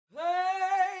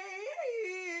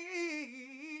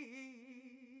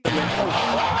Walker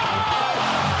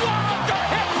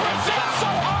hit Brazil so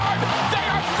hard, they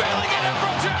are feeling it in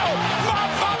Brazil.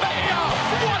 Mamma mia,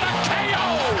 what a KO.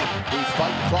 The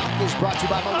fight clock is brought to you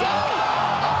by Modelo.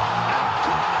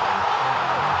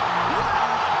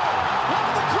 One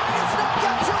of the greatest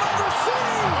knockouts you'll ever see.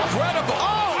 Incredible.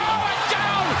 Oh, and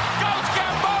down goes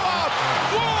Gamboa.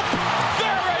 Whoop,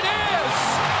 there it is.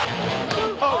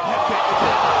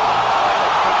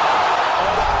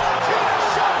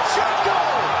 Shevchenko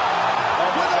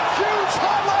with a huge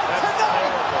highlight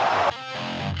tonight.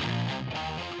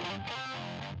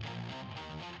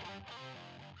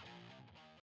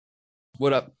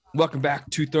 What up? Welcome back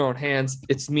to Throwing Hands.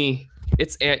 It's me.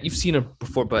 It's Ant. You've seen him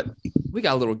before, but we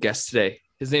got a little guest today.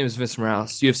 His name is Vince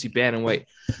Morales, UFC bantamweight.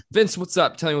 Vince, what's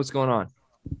up? Tell me what's going on.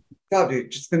 Oh,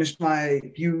 dude, just finished my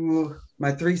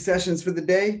 3 sessions for the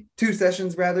day. 2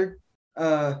 sessions, rather.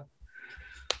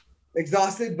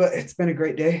 Exhausted, but it's been a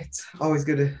great day. It's always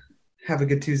good to have a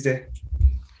good Tuesday.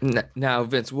 Now,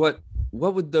 Vince, what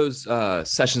would those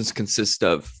sessions consist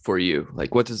of for you?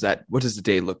 Like, what does the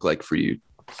day look like for you?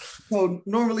 So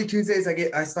normally Tuesdays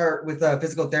I start with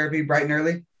physical therapy bright and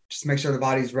early, just to make sure the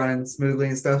body's running smoothly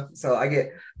and stuff. So I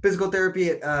get physical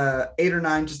therapy at 8 or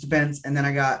 9, just depends. And then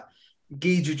I got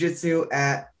gi jiu-jitsu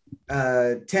at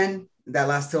 10. That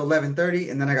lasts till 11:30,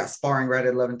 and then I got sparring right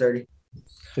at 11:30.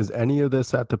 Is any of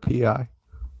this at the PI?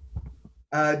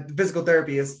 Physical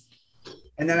therapy is.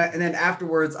 And then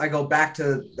afterwards, I go back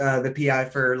to the PI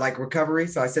for like recovery.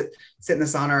 So I sit in the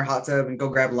sauna or hot tub and go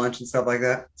grab lunch and stuff like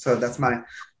that. So that's my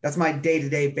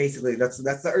day-to-day, basically. That's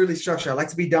the early structure. I like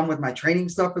to be done with my training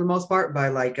stuff for the most part by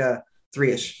like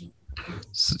 3-ish.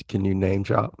 Can you name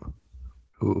drop?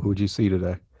 Who'd you see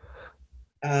today?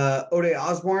 Ode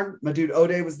Osborne, my dude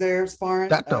Ode was there sparring.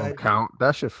 That don't count.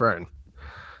 That's your friend.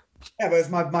 Yeah, but it's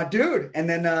my dude. And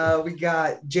then we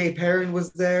got Jay Perrin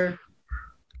was there.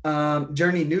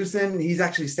 Journey Newson, he's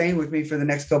actually staying with me for the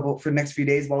next few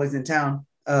days while he's in town.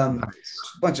 Nice.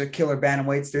 Bunch of killer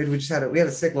bantamweights, dude. We had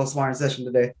a sick little sparring session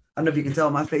today. I don't know if you can tell,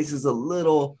 my face is a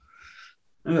little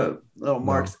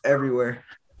marks everywhere.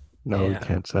 No, Yeah. we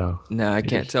can't tell. No, I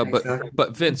can't tell.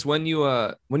 But Vince, when you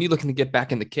looking to get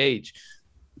back in the cage?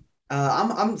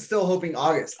 I'm still hoping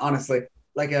August, honestly.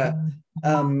 Like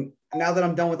now that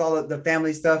I'm done with all the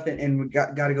family stuff and we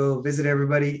got to go visit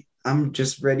everybody, I'm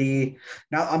just ready.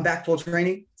 Now I'm back full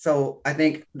training. So I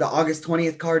think the August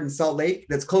 20th card in Salt Lake,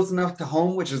 that's close enough to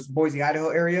home, which is Boise, Idaho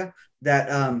area, that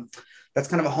that's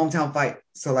kind of a hometown fight.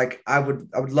 So like I would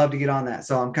love to get on that.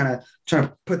 So I'm kind of trying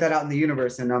to put that out in the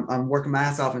universe, and I'm working my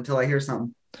ass off until I hear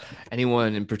something.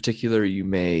 Anyone in particular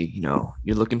you're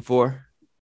looking for?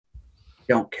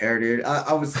 Don't care, dude.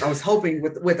 I was hoping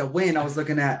with a win, I was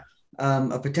looking at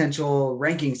a potential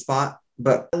ranking spot,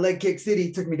 but Leg Kick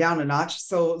City took me down a notch.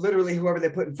 So literally whoever they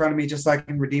put in front of me, just so I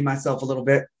can redeem myself a little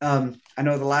bit. I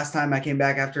know the last time I came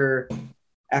back after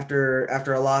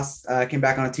a loss, I came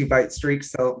back on a 2-fight streak.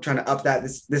 So I'm trying to up that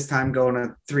this time, going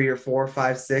to 3 or 4,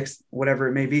 5, 6, whatever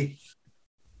it may be.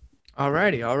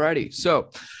 Alrighty. So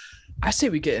I say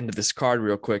we get into this card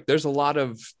real quick. There's a lot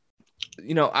of,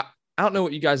 I don't know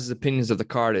what you guys' opinions of the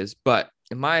card is, but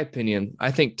in my opinion, I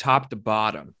think top to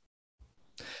bottom,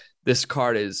 this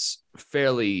card is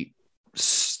fairly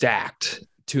stacked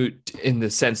in the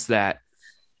sense that,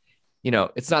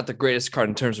 it's not the greatest card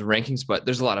in terms of rankings, but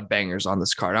there's a lot of bangers on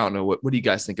this card. I don't know. What do you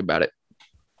guys think about it?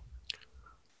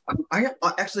 I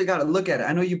actually got to look at it.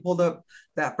 I know you pulled up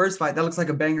that first fight. That looks like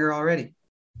a banger already.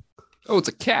 Oh, it's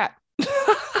a cat.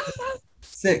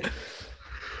 Sick.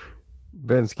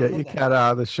 Vince, get your cat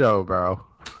out of the show, bro.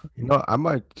 I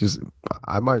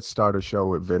might start a show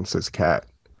with Vince's cat.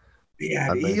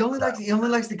 Yeah, he only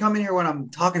likes to come in here when I'm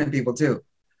talking to people too.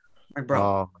 Like,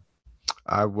 bro.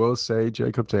 I will say,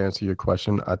 Jacob, to answer your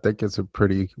question, I think it's a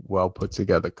pretty well put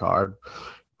together card,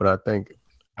 but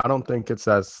I don't think it's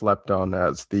as slept on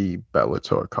as the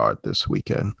Bellator card this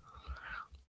weekend.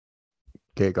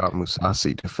 Gegard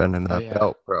Mousasi defending that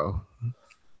belt, bro.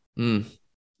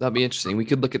 That'll be interesting. We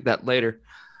could look at that later.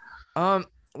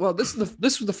 Well, this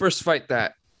was the first fight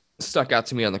that stuck out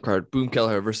to me on the card. Boom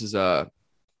Kelleher versus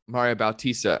Mario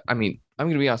Bautista. I mean, I'm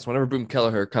gonna be honest. Whenever Boom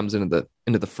Kelleher comes into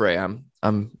the fray,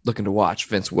 I'm looking to watch.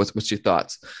 Vince, what's your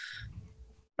thoughts?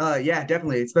 Yeah,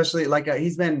 definitely. Especially like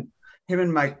he's been him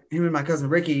and my cousin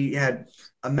Ricky had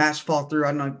a match fall through.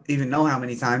 I don't even know how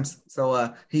many times.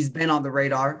 So he's been on the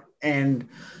radar, and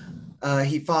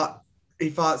he fought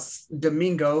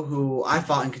Domingo, who I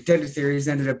fought in Contender Series,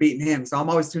 ended up beating him. So I'm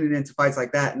always tuning into fights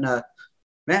like that. And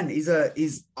man,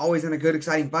 he's always in a good,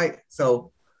 exciting fight.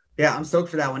 So yeah, I'm stoked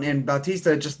for that one. And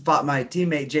Bautista just fought my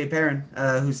teammate Jay Perrin,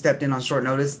 who stepped in on short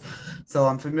notice. So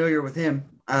I'm familiar with him.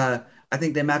 I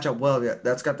think they match up well. Yeah,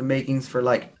 that's got the makings for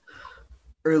like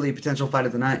early potential fight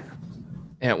of the night.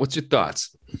 And what's your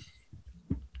thoughts?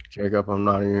 Jacob, I'm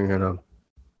not even gonna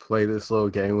play this little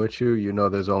game with you. You know,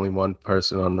 there's only one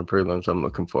person on the prelims I'm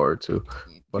looking forward to.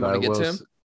 But You wanna I get will. to him?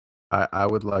 I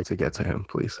would like to get to him,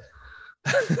 please.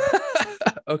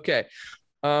 Okay.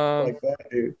 that,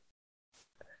 dude.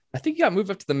 I think you got to move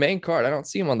up to the main card. I don't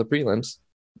see him on the prelims.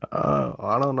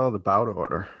 I don't know the bout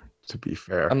order. To be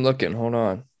fair, I'm looking. Hold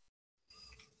on.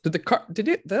 Did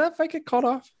that fight get called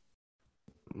off?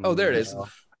 Oh, there it is. No.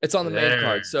 It's on the main There.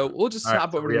 card. So we'll just All right,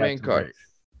 hop so over to we the have main to card. wait.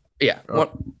 Yeah,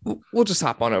 Oh. we'll just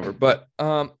hop on over. But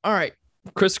all right,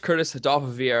 Chris Curtis,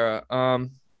 Adolfo Vieira.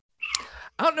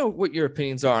 I don't know what your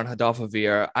opinions are on Adolfo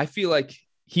Vieira. I feel like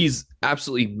he's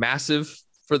absolutely massive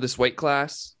for this weight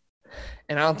class,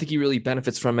 and I don't think he really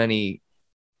benefits from any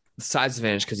size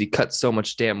advantage because he cuts so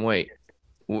much damn weight.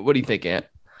 What do you think, Ant?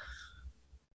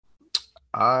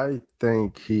 I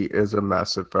think he is a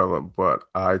massive fella, but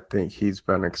I think he's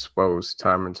been exposed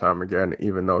time and time again,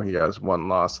 even though he has one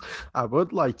loss. I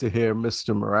would like to hear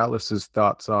Mr. Morales'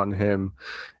 thoughts on him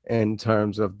in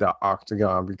terms of the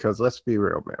octagon, because let's be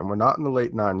real, man. We're not in the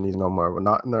late 90s no more. We're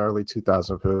not in the early 2000s.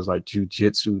 It feels like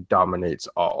jiu-jitsu dominates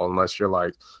all, unless you're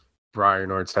like Brian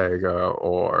Ortega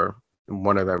or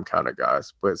one of them kind of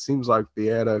guys. But it seems like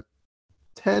Vieira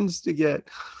tends to get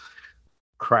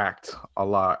cracked a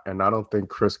lot, and I don't think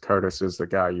Chris Curtis is the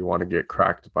guy you want to get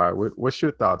cracked by. What's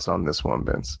your thoughts on this one,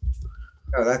 Vince?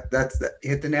 Oh, that's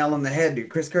hit the nail on the head, dude.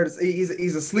 Chris Curtis, he's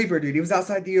a sleeper, dude. He was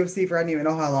outside the UFC for I don't even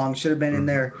know how long. Should have been in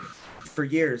there for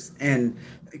years, and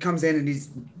he comes in and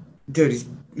he's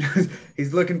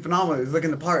he's looking phenomenal. He's looking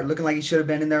the part, looking like he should have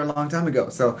been in there a long time ago.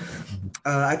 So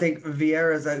I think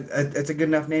Vieira is it's a good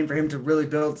enough name for him to really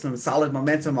build some solid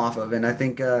momentum off of, and I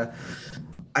think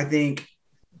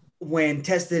when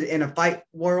tested in a fight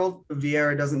world,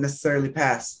 Vieira doesn't necessarily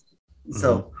pass.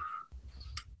 So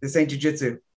this ain't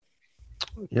jiu-jitsu.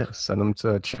 Yeah, send him to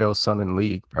Chael Sonnen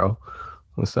League, bro.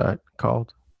 What's that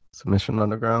called? Submission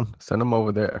Underground? Send him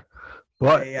over there.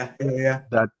 But Yeah.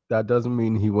 that doesn't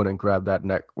mean he wouldn't grab that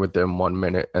neck within 1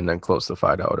 minute and then close the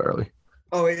fight out early.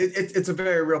 Oh, it's a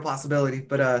very real possibility.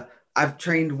 But I've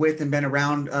trained with and been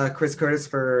around Chris Curtis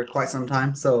for quite some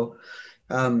time. So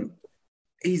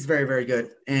he's very, very good.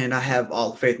 And I have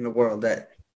all the faith in the world that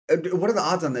what are the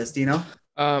odds on this? Do you know?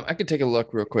 I could take a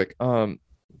look real quick.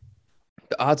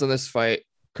 The odds on this fight,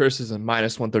 Curtis is a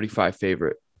minus 135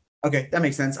 favorite. Okay, that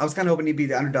makes sense. I was kind of hoping he'd be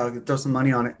the underdog and throw some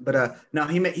money on it. But no,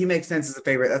 he makes sense as a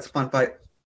favorite. That's a fun fight.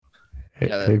 Hey,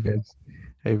 Yeah,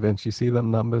 hey Vince, you see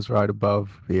them numbers right above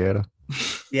Vieira?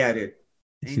 Yeah, dude.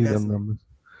 You see them numbers?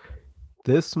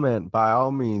 This meant, by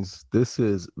all means, this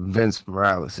is Vince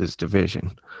Morales'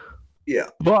 division. Yeah.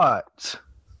 But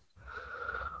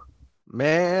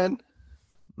man,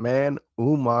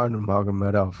 Umar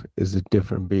Nurmagomedov is a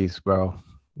different beast, bro.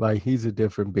 Like, he's a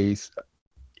different beast.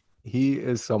 He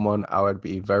is someone I would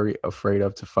be very afraid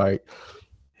of to fight.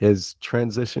 His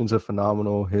transitions are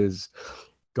phenomenal. His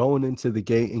going into the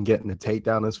gate and getting the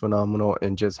takedown is phenomenal.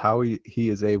 And just how he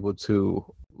is able to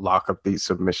lock up these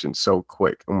submissions so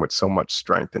quick and with so much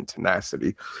strength and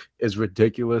tenacity is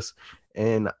ridiculous.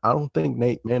 And I don't think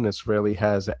Nate Maness really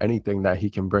has anything that he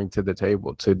can bring to the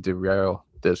table to derail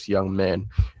this young man,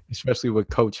 especially with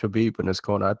Coach Habib in his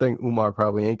corner. I think Umar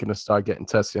probably ain't going to start getting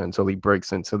tested until he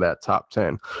breaks into that top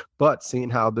 10. But seeing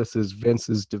how this is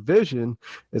Vince's division,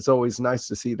 it's always nice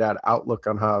to see that outlook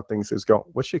on how things is going.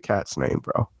 What's your cat's name,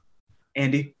 bro?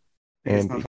 Andy.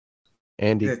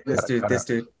 Andy. This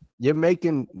dude. You're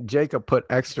making Jacob put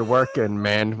extra work in,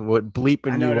 man, with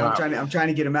bleeping I know. you I'm out. trying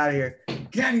to get him out of here.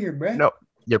 Get out of here, bro. No,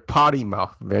 your potty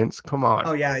mouth, Vince. Come on.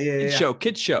 Oh yeah.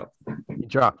 Kid show. You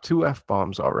dropped 2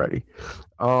 F-bombs already.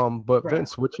 But Right.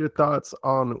 Vince, what's your thoughts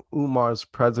on Umar's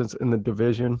presence in the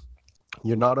division?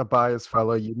 You're not a biased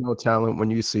fella. You know talent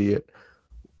when you see it.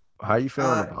 How you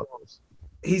feeling about this?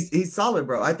 He's solid,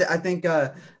 bro. I think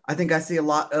I see a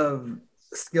lot of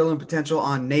skill and potential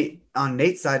on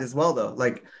Nate's side as well, though.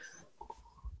 Like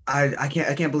I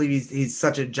can't believe he's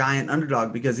such a giant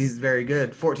underdog because he's very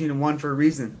good. 14-1 for a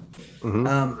reason.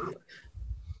 Mhm.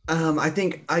 I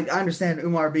think I understand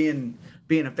Umar being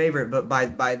a favorite, but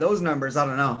by those numbers, I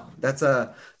don't know.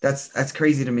 That's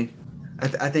crazy to me.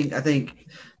 I think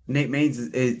Nate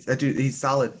Maines is a dude. He's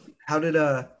solid.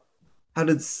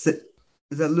 Is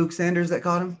that Luke Sanders that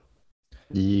caught him?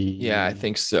 Yeah, I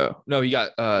think so. No, he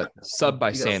got subbed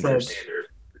by He got Sanders. subbed.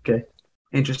 Okay,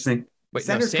 interesting. Wait,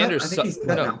 Sanders no, cut? Sanders I think he's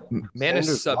cut no, now. Maness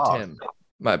Sanders subbed lost. him.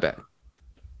 My bad.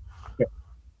 Gotcha.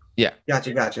 Yeah, Go I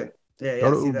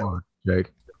to see that. Umar,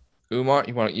 Jake. Umar,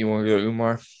 you want to go to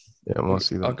Umar? Yeah, I want to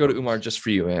see that. I'll go to Umar just for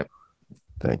you, Ant.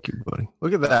 Thank you, buddy.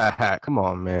 Look at that hat. Come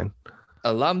on, man.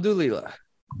 Alhamdulillah.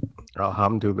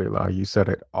 Alhamdulillah. You said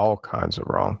it all kinds of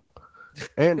wrong.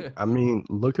 And I mean,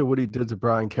 look at what he did to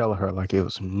Brian Kelleher. Like it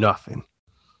was nothing.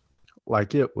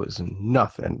 Like it was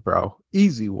nothing, bro.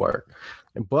 Easy work.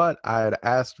 But I had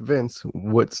asked Vince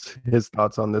what's his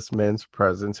thoughts on this man's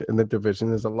presence in the division.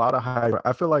 There's a lot of hype.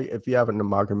 I feel like if you have a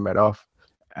Nurmagomedov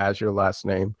as your last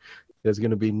name, there's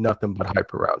going to be nothing but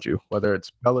hype around you. Whether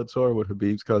it's Bellator with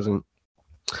Habib's cousin,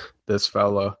 this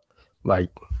fella. Like,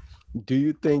 do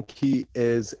you think he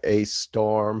is a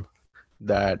storm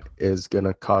that is going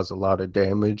to cause a lot of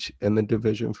damage in the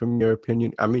division from your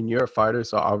opinion? I mean, you're a fighter,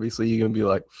 so obviously you're going to be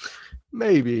like,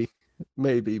 maybe,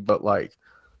 but like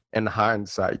in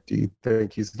hindsight, do you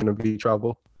think he's going to be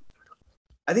trouble?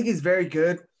 I think he's very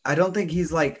good. I don't think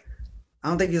he's like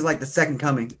the second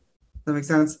coming. Does that make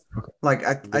sense? Okay. Like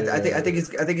I think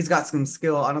he's got some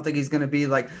skill. I don't think he's going to be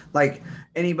like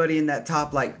anybody in that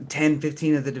top like 10,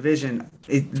 15 of the division.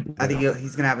 I think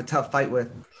he's going to have a tough fight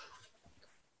with.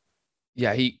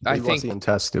 Yeah, I think wasn't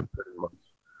tested pretty much.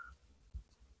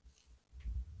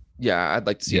 Yeah, I'd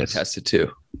like to see him tested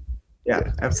too.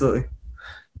 Yeah, absolutely.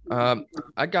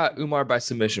 I got Umar by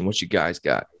submission. What you guys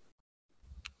got?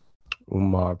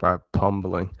 Umar by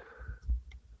pummeling.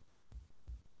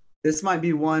 This might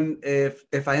be one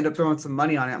if I end up throwing some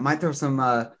money on it. I might throw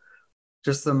some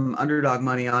just some underdog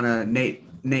money on a Nate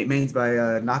Maines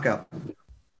by knockout.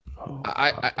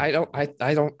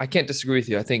 I can't disagree with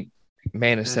you. I think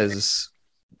Manis has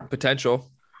potential.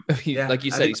 Like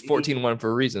you said, he's 14-1 for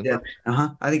a reason. Yeah.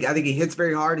 I think he hits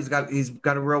very hard. He's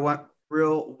got a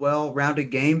real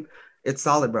well-rounded game. It's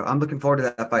solid, bro. I'm looking forward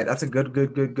to that fight. That's a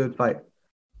good fight.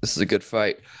 This is a good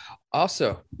fight.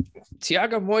 Also,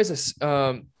 Thiago Moises,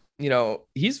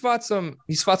 he's fought some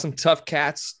tough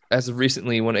cats as of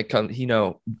recently when it comes,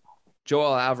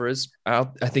 Joel Alvarez. I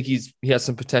think he has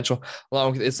some potential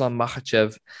along with Islam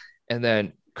Makhachev, and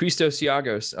then Christos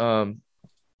Giagos.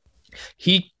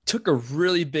 He took a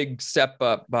really big step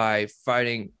up by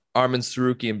fighting Arman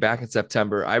Sarukian back in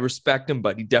September. I respect him,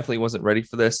 but he definitely wasn't ready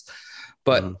for this.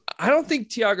 But I don't think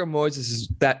Thiago Moises is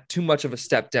that too much of a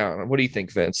step down. What do you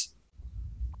think, Vince?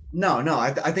 No.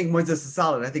 I think Moises is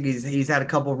solid. I think he's had a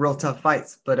couple of real tough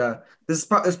fights, but this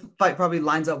fight probably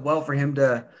lines up well for him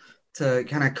to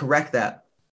kind of correct that.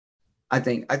 I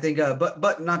think,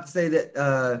 but not to say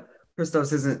that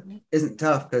Christos isn't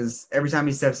tough, because every time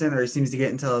he steps in there, he seems to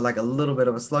get into like a little bit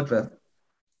of a slugfest.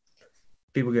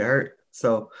 People get hurt,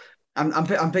 so I'm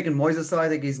picking Moises. So I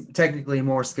think he's technically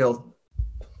more skilled.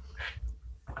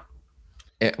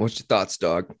 Yeah, what's your thoughts,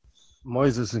 dog?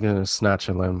 Moises is going to snatch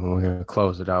a limb and we're going to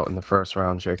close it out in the first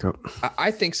round, Jacob.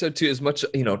 I think so too. As much,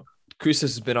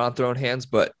 Christos has been on thrown hands,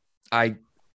 but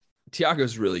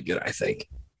Thiago's really good, I think.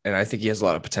 And I think he has a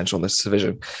lot of potential in this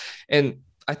division. And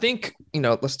I think,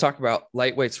 let's talk about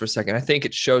lightweights for a second. I think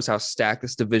it shows how stacked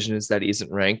this division is that he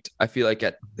isn't ranked. I feel like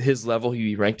at his level, he'd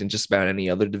be ranked in just about any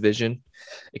other division,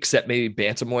 except maybe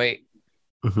bantamweight.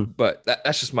 Mm-hmm. But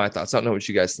that's just my thoughts. I don't know what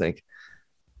you guys think.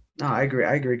 No, I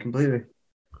agree completely.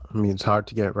 I mean, it's hard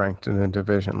to get ranked in a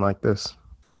division like this.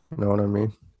 You know what I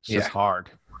mean? It's just hard.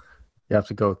 You have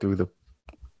to go through the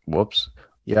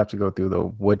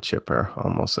wood chipper.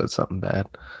 Almost said something bad.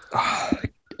 I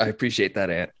appreciate that,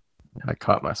 Ant. I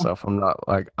caught myself. I'm not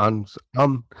like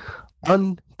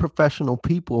unprofessional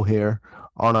people here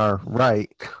on our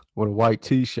right with a white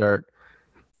t-shirt.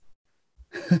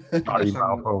 Party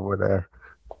mouth over there.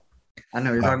 I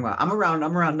know what you're talking about. I'm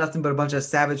around nothing but a bunch of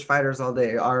savage fighters all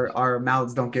day. Our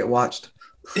mouths don't get watched.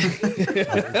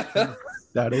 That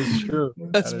is true.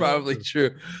 That's probably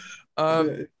true. All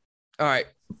right.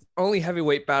 Only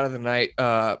heavyweight bout of the night.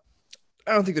 I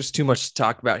don't think there's too much to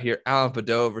talk about here. Alan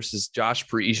Baudot versus Josh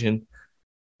Parisian.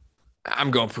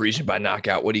 I'm going Parisian by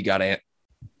knockout. What do you got, Ant?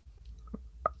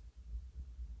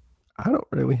 I don't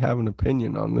really have an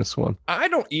opinion on this one. I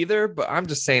don't either, but I'm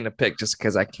just saying a pick just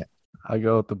because I can. I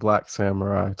go with the Black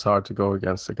Samurai. It's hard to go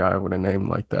against a guy with a name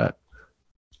like that.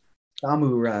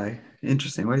 Samurai.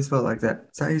 Interesting. Why do you spell it like that?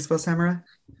 Is that how you spell samurai?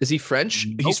 Is he French?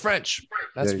 Nope. He's French.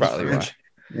 That's Yeah, probably French.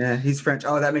 why. Yeah, he's French.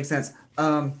 Oh, that makes sense.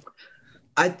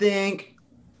 I think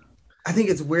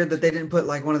it's weird that they didn't put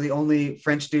like one of the only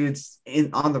French dudes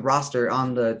on the roster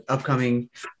on the upcoming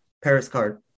Paris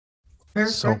card.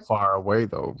 So far away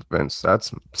though, Vince.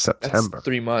 That's September. That's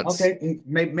 3 months. Okay,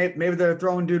 maybe they're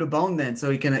throwing dude a bone then,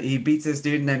 so he beats this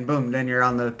dude and then boom, then you're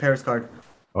on the Paris card.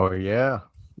 Oh yeah,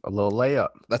 a little layup.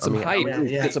 That's some hype.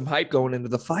 yeah. Get some hype going into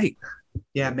the fight.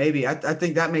 Yeah, maybe. I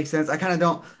think that makes sense. I kind of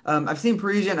don't. I've seen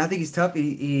Parisian. I think he's tough.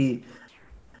 He's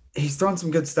thrown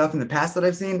some good stuff in the past that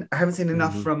I've seen. I haven't seen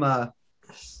enough from how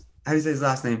do you say his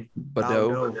last name?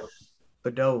 Baudot.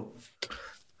 the dough.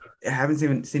 I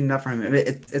haven't seen enough from him.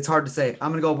 It's hard to say.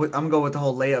 I'm gonna go with the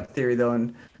whole layup theory though,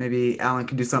 and maybe Allen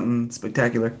can do something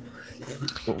spectacular.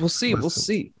 We'll see. We'll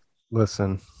see.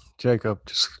 Listen, Jacob,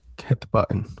 just hit the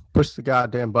button. Push the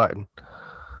goddamn button.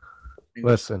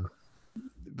 Listen,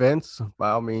 Vince,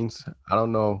 by all means, I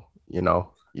don't know,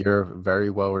 you're a very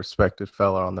well-respected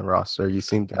fella on the roster. You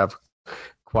seem to have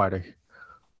quite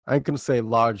I ain't going to say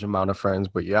large amount of friends,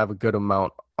 but you have a good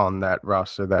amount on that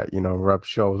roster that, rub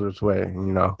shoulders with,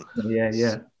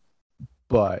 Yeah.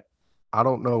 But I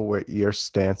don't know what your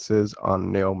stance is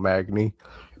on Neil Magny,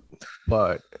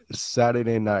 but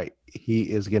Saturday night, he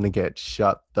is going to get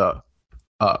shut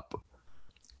up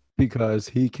because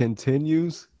he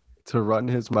continues to run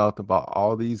his mouth about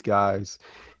all these guys.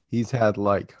 He's had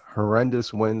like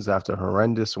horrendous wins after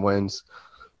horrendous wins,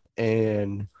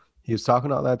 and he was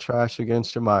talking all that trash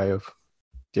against Jemayev.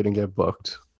 Didn't get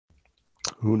booked.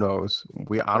 Who knows?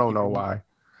 I don't know why.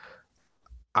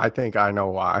 I think I know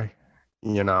why.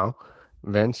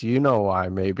 Vince, you know why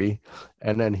maybe.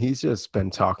 And then he's just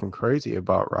been talking crazy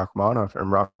about Rachmanov,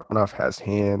 and Rachmanov has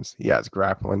hands. He has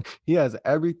grappling. He has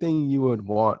everything you would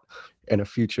want in a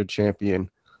future champion.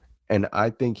 And I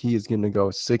think he is going to go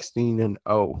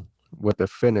 16-0 with a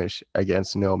finish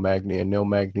against Neil Magny. And Neil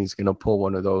Magny's going to pull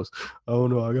one of those, I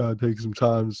don't know, I got to take some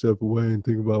time to step away and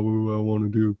think about what I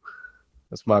want to do.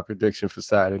 That's my prediction for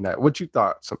Saturday night. What you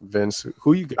thought, Vince?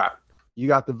 Who you got? You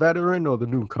got the veteran or the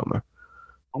newcomer?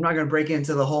 I'm not gonna break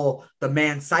into the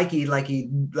man's psyche like he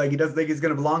doesn't think he's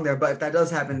gonna belong there. But if that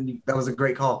does happen, that was a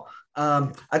great call.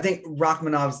 I think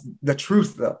Rachmanov's the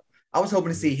truth though. I was hoping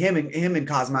to see him and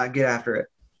Kazma get after it.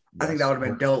 I think that would have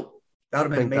been dope. That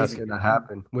would have been amazing. That's gonna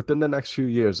happen within the next few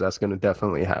years. That's gonna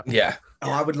definitely happen. Yeah.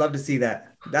 Oh, I would love to see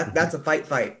that. That's a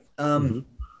fight.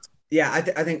 Yeah, I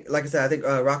think, like I said, I think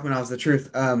Rachmanov's the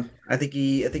truth. I think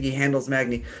he handles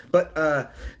Magny, but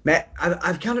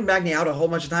I've counted Magny out a whole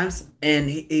bunch of times, and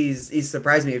he's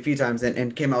surprised me a few times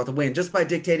and came out with a win just by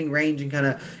dictating range and kind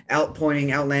of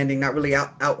outpointing, outlanding, not really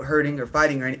out hurting or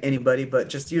fighting anybody, but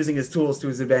just using his tools to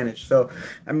his advantage. So,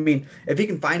 I mean, if he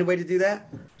can find a way to do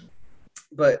that,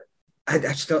 but I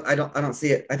just don't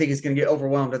see it. I think he's going to get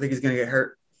overwhelmed. I think he's going to get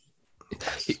hurt.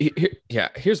 Yeah,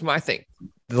 here's my thing.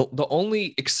 The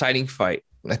only exciting fight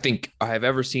I think I have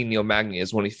ever seen Neil Magny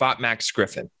is when he fought Max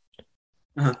Griffin.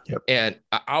 Uh-huh. Yep. And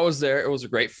I was there. It was a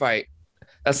great fight.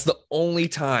 That's the only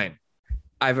time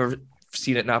I've ever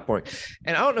seen it not boring.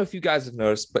 And I don't know if you guys have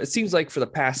noticed, but it seems like for the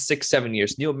past 6-7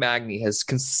 years, Neil Magny has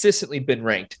consistently been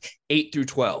ranked 8 through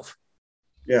 12.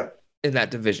 Yeah. In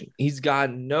that division. He's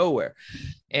gone nowhere.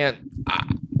 And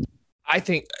I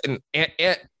think, and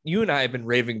you and I have been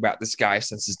raving about this guy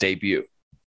since his debut.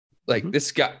 Like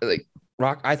this guy, like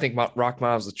I think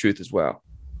Rachmanov's the truth as well.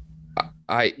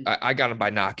 I got him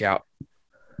by knockout.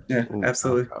 Yeah,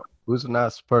 absolutely. Who's the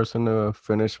last person to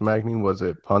finish Magny? Was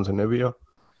it Ponzinibbio?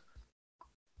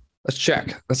 Let's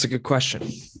check. That's a good question.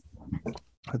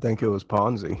 I think it was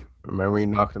Ponzi. Remember he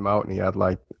knocked him out and he had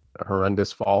like a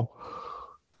horrendous fall.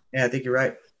 Yeah, I think you're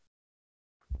right.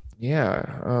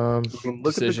 Yeah.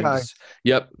 Look at the guy.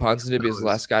 Yep, Ponzinibbio is the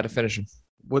last guy to finish him.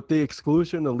 With the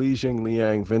exclusion of Li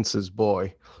Jingliang, Vince's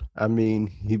boy, I mean,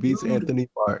 he beats Anthony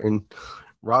Martin,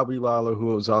 Robbie Lawler, who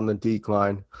was on the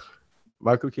decline.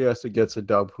 Michael Chiesa gets a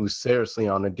dub, who's seriously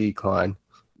on the decline.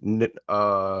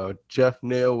 Jeff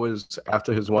Neal was,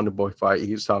 after his Wonderboy fight,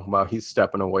 he's talking about he's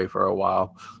stepping away for a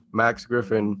while. Max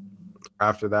Griffin,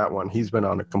 after that one, he's been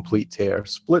on a complete tear.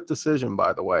 Split decision,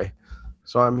 by the way.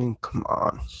 So, I mean, come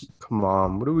on.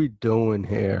 What are we doing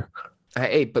here?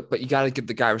 Hey, but you got to give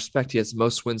the guy respect. He has the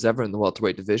most wins ever in the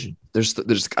welterweight division. There's got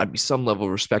to be some level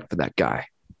of respect for that guy.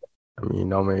 I mean,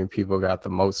 many people got the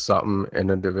most something in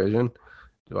the division.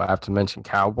 Do I have to mention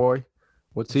Cowboy?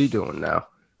 What's he doing now?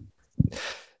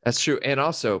 That's true. And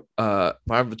also,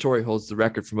 Marvin Vettori holds the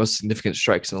record for most significant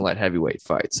strikes in a light heavyweight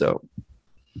fight. So,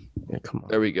 yeah, come on.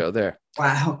 There we go. There.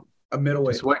 Wow. A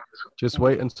middleweight. Just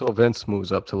wait until Vince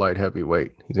moves up to light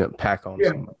heavyweight. He's going to pack on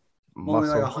some only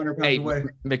muscle. like 100 pounds away.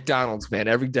 McDonald's, man,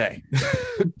 every day.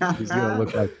 He's going to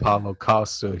look like Paulo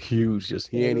Costa, huge.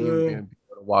 He ain't even going to be able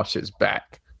to wash his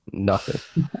back.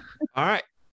 Nothing. All right.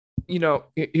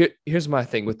 Here's my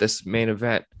thing with this main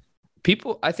event.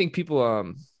 I think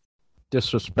people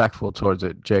disrespectful towards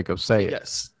it. Jacob, say it.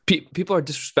 Yes. People are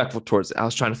disrespectful towards it. I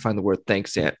was trying to find the word.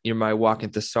 Thanks, Ant. You're my walking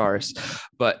thesaurus.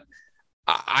 But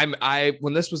I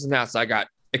when this was announced, I got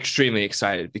extremely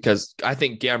excited because I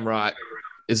think Gamrot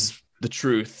is the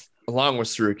truth along with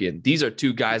Sarukian. These are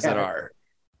two guys that are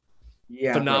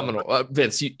phenomenal.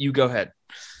 Vince, you go ahead.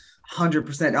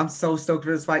 100%. I'm so stoked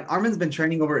for this fight. Armin's been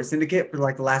training over at Syndicate for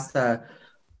like the last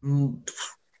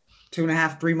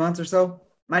 2.5, 3 months or so.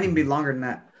 Might even be longer than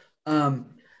that.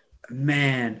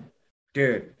 Man,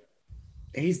 dude,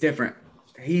 he's different.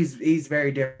 He's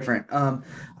very different. I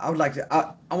would like to.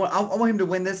 I want him to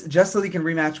win this just so he can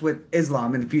rematch with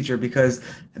Islam in the future because,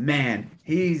 man,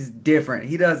 he's different.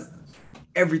 He does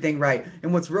everything right.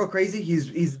 And what's real crazy,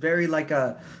 he's very like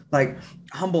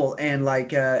humble and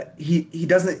like he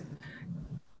doesn't.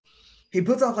 He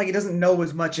puts off like he doesn't know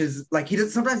as much as like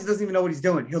sometimes he doesn't even know what he's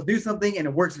doing. He'll do something and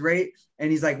it works great.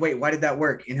 And he's like, wait, why did that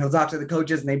work? And he'll talk to the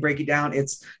coaches and they break it down.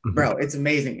 It's bro, it's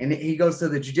amazing. And he goes to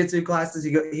the jiu-jitsu classes.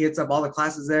 He hits up all the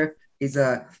classes there. He's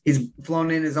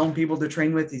flown in his own people to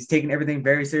train with. He's taking everything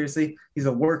very seriously. He's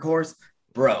a workhorse,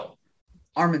 bro.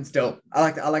 Armin's dope. I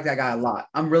like that guy a lot.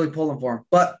 I'm really pulling for him,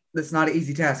 but it's not an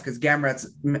easy task because Gamrat's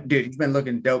dude. He's been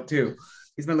looking dope too.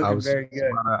 He's been looking very good. I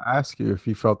was going to ask you if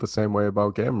you felt the same way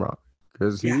about Gamrot.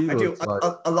 Yeah, I do.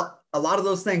 A lot of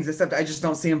those things, except I just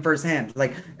don't see him firsthand.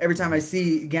 Like every time I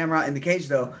see Gamrot in the cage,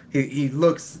 though, he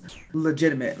looks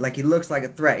legitimate. Like he looks like a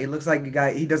threat. He looks like a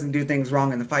guy. He doesn't do things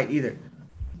wrong in the fight either.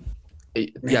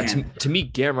 Yeah, to me,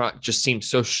 Gamrot just seems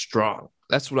so strong.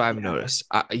 That's what I've noticed.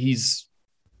 He's,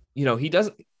 he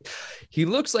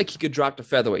looks like he could drop to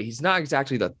featherweight. He's not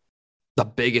exactly the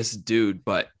biggest dude,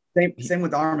 but same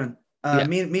with Armin.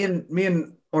 Me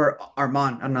and or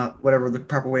Armand, I'm not whatever the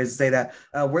proper way is to say that.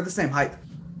 We're the same height.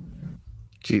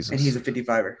 Jesus. And he's a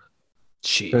 55er.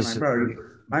 Jeez. Bro,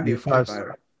 might be a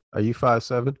 55er. Are you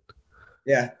 5'7"?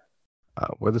 Yeah.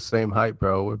 We're the same height,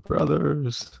 bro. We're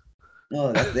brothers.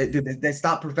 Oh, they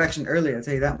stopped perfection early. I'll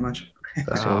tell you that much.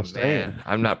 Oh man,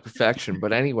 I'm not perfection,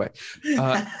 but anyway,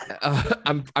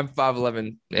 I'm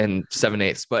 5'11" and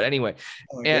 7/8. But anyway,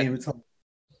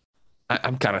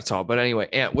 I'm kind of tall. But anyway,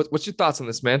 Ant, what's your thoughts on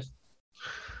this, man?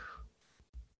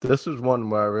 This is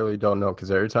one where I really don't know because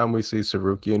every time we see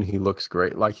Sarukian, he looks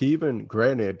great. Like he even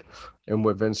granted, and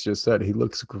what Vince just said, he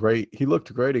looks great. He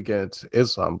looked great against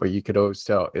Islam, but you could always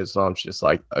tell Islam's just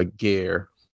like a gear,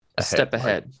 a step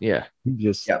ahead. Like, yeah, he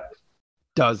just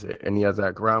does it, and he has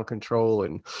that ground control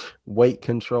and weight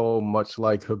control, much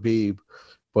like Khabib.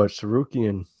 But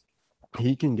Sarukian,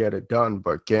 he can get it done.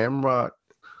 But Gamrot,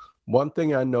 one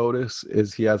thing I notice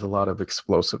is he has a lot of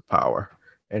explosive power.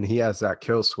 And he has that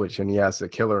kill switch and he has the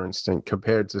killer instinct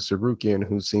compared to Sarukian,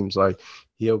 who seems like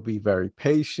he'll be very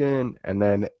patient. And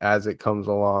then as it comes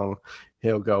along,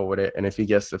 he'll go with it. And if he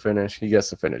gets the finish, he gets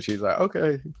the finish. He's like,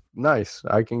 okay, nice.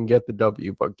 I can get the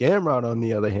W. But Gamrot, on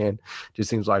the other hand, just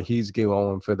seems like he's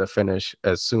going for the finish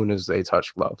as soon as they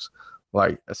touch gloves.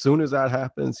 Like as soon as that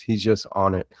happens, he's just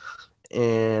on it.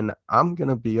 And I'm going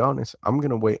to be honest. I'm going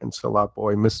to wait until our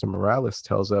boy, Mr. Morales,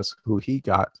 tells us who he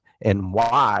got and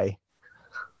why.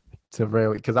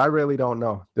 Because I really don't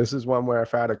know. This is one where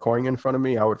if I had a coin in front of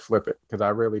me, I would flip it because I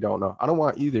really don't know. I don't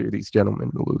want either of these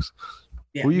gentlemen to lose.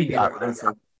 Yeah, who you got?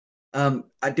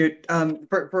 I do.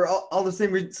 For all the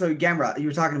same reasons. So Gamrot, you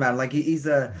were talking about, like he's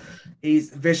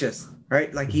vicious,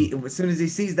 right? Like as soon as he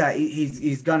sees that,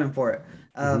 he's gunning for it.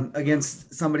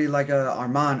 Against somebody like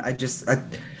Armand,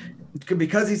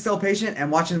 because he's so patient and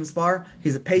watching him spar,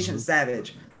 he's a patient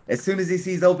savage. As soon as he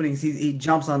sees openings, he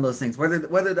jumps on those things,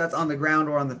 whether that's on the ground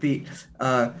or on the feet.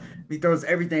 He throws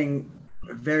everything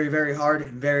very, very hard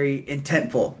and very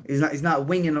intentful. He's not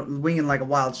winging like a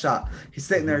wild shot. He's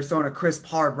sitting there throwing a crisp,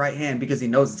 hard right hand because he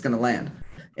knows it's going to land.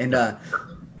 And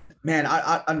man,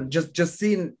 I'm just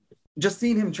seeing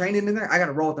him training in there. I got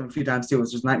to roll with him a few times too.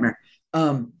 It's just nightmare.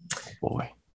 Boy,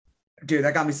 dude,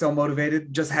 that got me so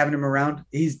motivated just having him around.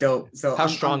 He's dope. So how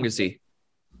strong is he?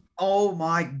 Oh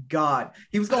my God.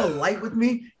 He was going light with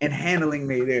me and handling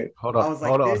me, dude. Hold on. I was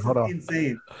like, this is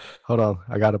insane. Hold on.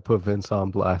 I got to put Vince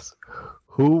on blast.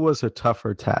 Who was a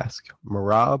tougher task,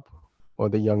 Merab or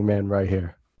the young man right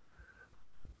here?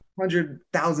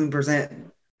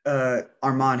 100,000%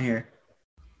 Armand here.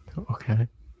 Okay.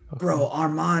 Bro,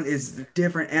 Armand is a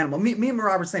different animal. Me and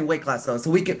Merab are same weight class though, so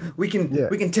we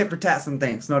can tip for tat some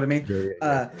things. Know what I mean?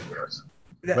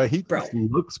 But he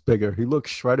looks bigger. He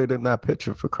looks shredded in that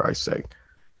picture, for Christ's sake.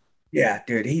 Yeah,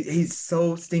 dude, he's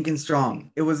so stinking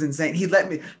strong. It was insane. He let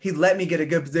me get a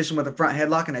good position with a front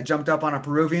headlock, and I jumped up on a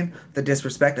Peruvian. The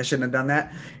disrespect, I shouldn't have done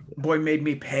that. Boy made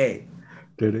me pay.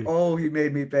 Did he? Oh, he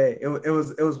made me pay. It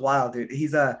was wild, dude.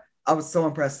 I was so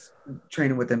impressed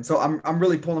training with him. So I'm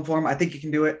really pulling for him. I think he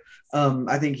can do it.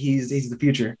 I think he's the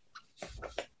future.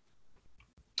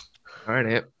 All right,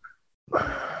 Ant.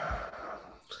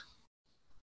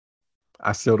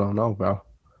 I still don't know, bro.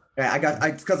 Yeah, I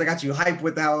got you hyped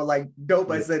with how like dope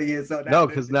I said he is. So no,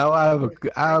 because now I have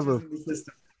a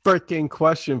freaking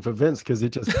question for Vince because it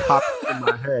just popped in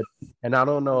my head. And I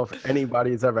don't know if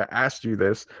anybody's ever asked you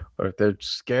this or if they're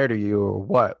scared of you or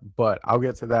what, but I'll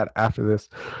get to that after this.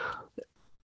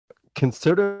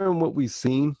 Considering what we've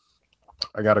seen,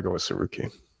 I got to go with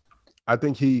Saruki. I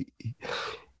think he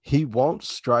won't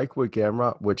strike with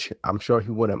Gamrot, which I'm sure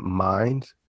he wouldn't mind,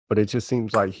 but it just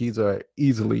seems like he's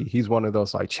one of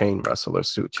those like chain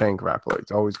wrestlers, chain grapplers.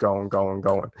 He's always going.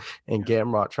 And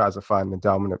Gamrot tries to find the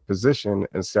dominant position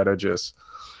instead of just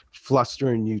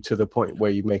flustering you to the point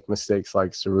where you make mistakes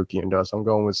like Sarukian does. I'm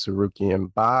going with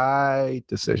Sarukian by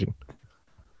decision.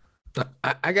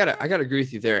 I gotta agree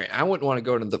with you there. I wouldn't want to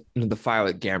go into the fire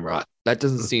with Gamrot. That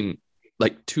doesn't seem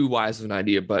like too wise of an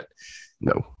idea, but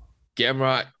no.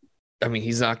 Gamrot, I mean,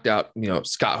 he's knocked out,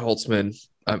 Scott Holtzman,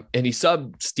 and he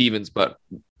subbed Stevens, but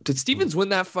did Stevens win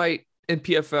that fight in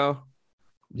PFL?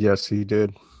 Yes, he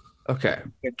did. Okay.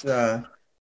 It's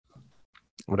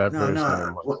Whatever his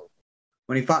name was.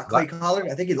 when he fought Clay Collard,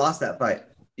 I think he lost that fight.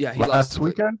 Yeah, he last lost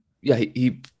weekend. Yeah,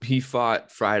 he fought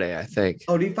Friday, I think.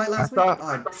 Oh, did he fight last week?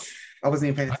 I wasn't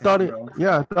even paying attention.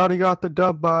 I thought he got the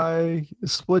dub by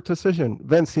split decision.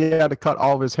 Vince, he had to cut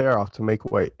all of his hair off to make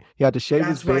weight. He had to shave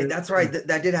his beard. That's right.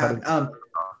 That did happen.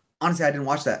 Honestly, I didn't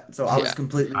watch that, so I was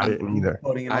completely. I didn't either.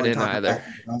 I didn't either.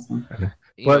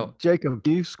 But Jacob,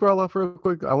 can you scroll up real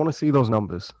quick? I want to see those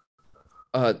numbers.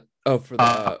 For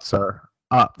the sir.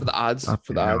 For the odds.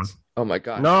 For the odds. Oh my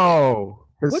god. No,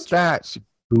 his stats.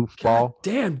 Goofball. God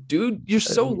damn, dude, you're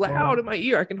so loud in my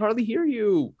ear. I can hardly hear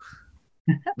you.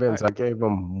 Vince, I gave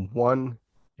him one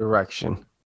direction.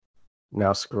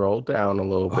 Now scroll down a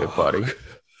little bit, buddy.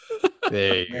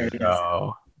 There you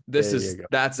go.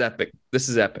 That's epic. This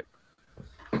is epic.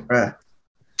 Right.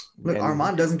 Look,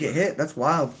 Armand doesn't get hit. That's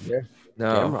wild. Yeah.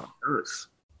 No.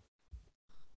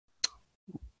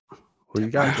 Who you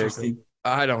got, Jason?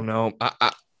 I don't know.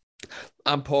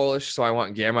 I'm Polish, so I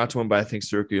want Gamrot to win, but I think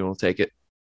Sarukian will take it.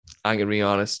 I'm gonna be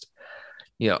honest.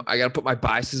 I gotta put my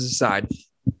biases aside,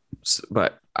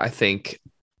 but I think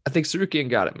Sarukian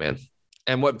got it, man.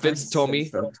 And what Vince told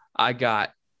me, I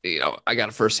got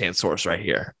a first-hand source right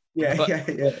here.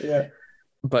 Yeah.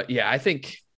 But yeah, I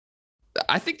think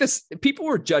this people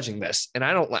were judging this, and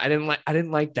I didn't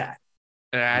like that,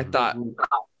 and I thought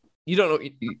you don't know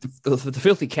the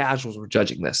filthy casuals were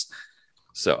judging this,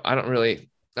 so I don't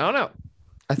know.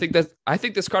 I think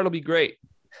this card will be great.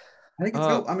 I think it's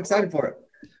dope. I'm excited for it.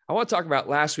 I want to talk about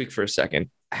last week for a second.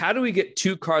 How do we get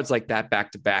two cards like that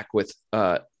back to back with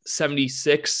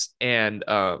 76 and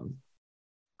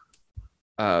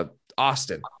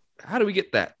Austin? How do we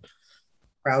get that?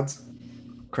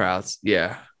 Crowds,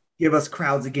 yeah. Give us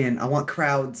crowds again. I want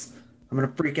crowds. I'm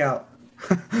gonna freak out.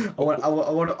 I want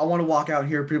to walk out and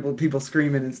hear people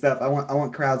screaming and stuff. I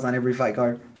want crowds on every fight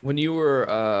card. When you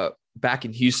were back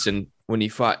in Houston, when you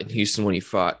fought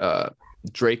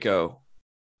Draco,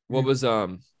 what was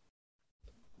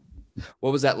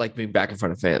that like being back in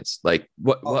front of fans? Like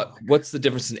what's the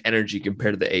difference in energy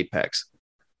compared to the Apex?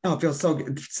 Oh, it feels so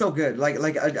good. So good.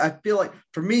 Like I feel like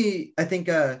for me, I think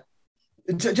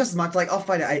just as much like I'll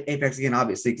fight at Apex again,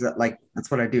 obviously, because like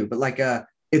that's what I do. But like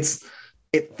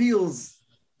it feels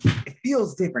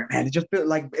different, man. It just feels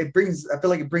like I feel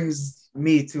like it brings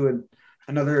me to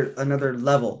another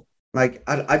level. Like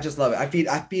I just love it. I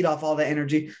feed off all the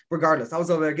energy, regardless. I was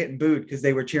over there getting booed because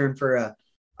they were cheering for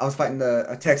I was fighting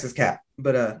a Texas cat,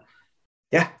 but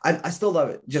yeah, I still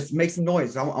love it. Just make some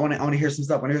noise. I want to hear some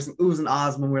stuff. I want to hear some oohs and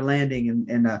ahs when we're landing,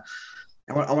 and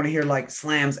I want to hear like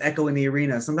slams echo in the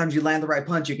arena. Sometimes you land the right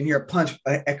punch, you can hear a punch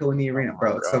echo in the arena,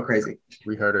 bro. It's so crazy.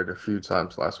 We heard it a few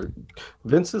times last week.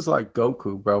 Vince is like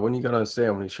Goku, bro. When you gonna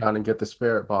understand when he's trying to get the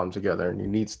spirit bomb together and he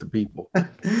needs the people? Give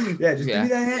me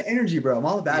that energy, bro. I'm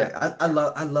all about it.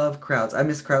 I love crowds. I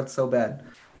miss crowds so bad.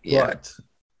 Yeah. But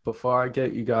before I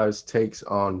get you guys' takes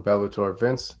on Bellator,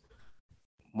 Vince,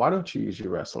 why don't you use your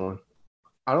wrestling?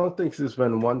 I don't think there's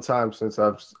been one time since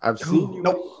I've seen you.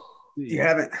 Nope, you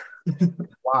haven't.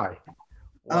 Why?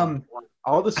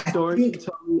 All the stories you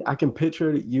tell me, I can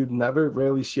picture it. You never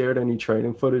really shared any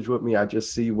training footage with me. I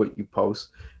just see what you post,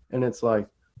 and it's like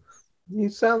you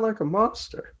sound like a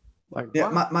monster. Like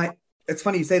my it's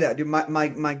funny you say that, dude.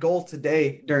 My goal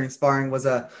today during sparring was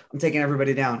I'm taking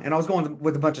everybody down, and I was going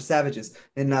with a bunch of savages,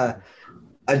 and a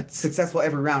successful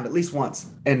every round at least once,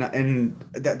 and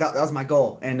that was my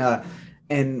goal,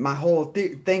 and my whole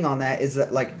thing on that is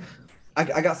that like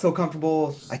I got so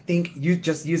comfortable. I think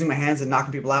just using my hands and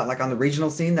knocking people out like on the regional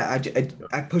scene that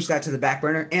I pushed that to the back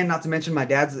burner, and not to mention my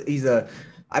dad's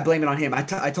I blame it on him. I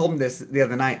told him this the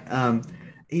other night.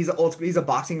 He's a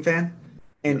boxing fan.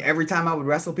 And every time I would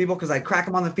wrestle people, because I'd crack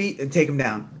them on the feet and take them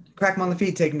down. crack him on the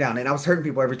feet, take him down. And I was hurting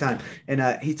people every time.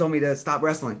 And he told me to stop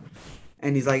wrestling.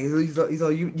 And he's like,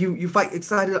 you fight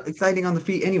exciting on the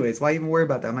feet anyways. Why even worry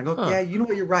about that? I'm like, oh, yeah, you know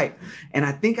what? You're right. And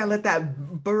I think I let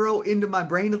that burrow into my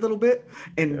brain a little bit.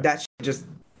 And that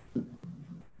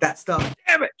stuff,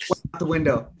 damn it, went out the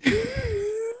window.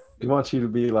 He wants you to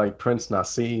be like Prince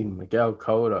Nassim, Miguel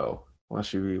Cotto.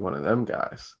 Wants you to be one of them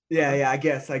guys. Yeah, I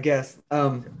guess.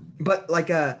 But like,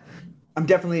 I'm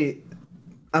definitely,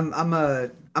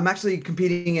 I'm actually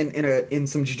competing in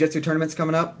some jiu-jitsu tournaments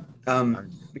coming up.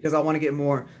 Because I want to get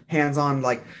more hands-on,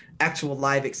 like actual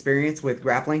live experience with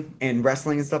grappling and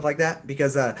wrestling and stuff like that.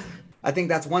 Because I think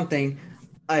that's one thing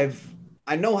I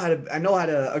know how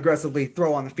to aggressively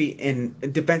throw on the feet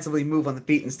and defensively move on the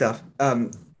feet and stuff.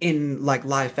 In like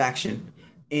live faction.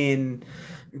 In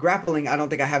grappling, I don't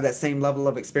think I have that same level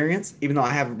of experience, even though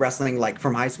I have wrestling like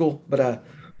from high school. But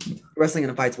wrestling in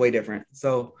a fight's way different.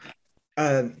 So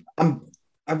I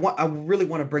really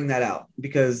want to bring that out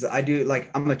because I do,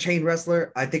 like, I'm a chain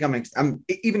wrestler. I think I'm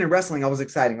even in wrestling, I was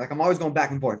exciting. Like, I'm always going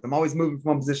back and forth. I'm always moving from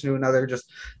one position to another.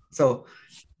 So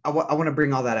I want to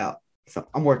bring all that out. So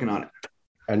I'm working on it.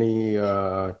 Any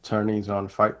tourneys on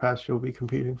Fight Pass you'll be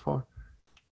competing for?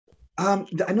 I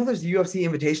know there's a UFC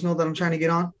Invitational that I'm trying to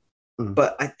get on,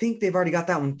 but I think they've already got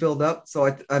that one filled up. So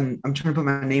I'm trying to put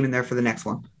my name in there for the next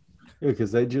one. Yeah,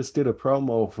 because they just did a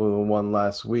promo for the one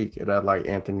last week. It had like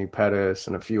Anthony Pettis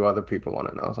and a few other people on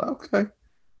it. And I was like, okay.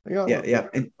 Yeah.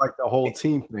 And like the whole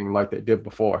team thing like they did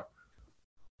before.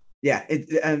 Yeah,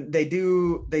 and they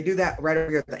do that right over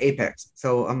here at the Apex.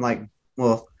 So I'm like,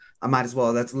 well, I might as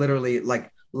well. That's literally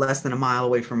like less than a mile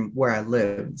away from where I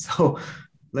live. So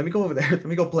let me go over there. Let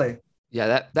me go play.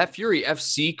 Yeah, that Fury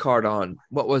FC card on,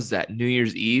 what was that, New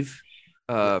Year's Eve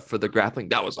for the grappling?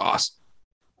 That was awesome.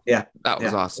 Yeah, that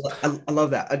was awesome. I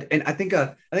love that, and I think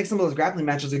some of those grappling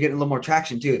matches are getting a little more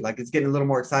traction too. Like it's getting a little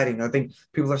more exciting. I think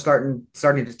people are starting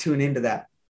to tune into that.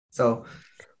 So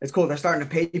it's cool. They're starting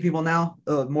to pay people now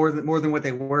more than what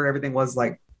they were. Everything was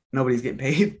like nobody's getting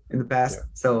paid in the past. Yeah.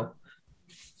 So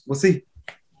we'll see.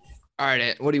 All right,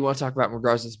 Ant, what do you want to talk about in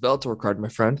regards to this Bellator card, my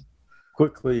friend?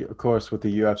 Quickly, of course, with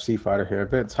the UFC fighter here,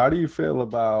 Vince, how do you feel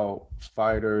about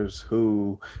fighters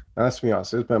who, let's be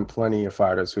honest, there's been plenty of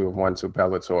fighters who have won to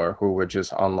Bellator who were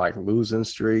just on like losing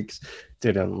streaks,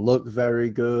 didn't look very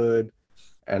good,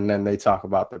 and then they talk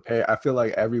about the pay. I feel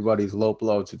like everybody's low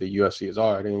blow to the UFC is,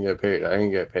 I didn't get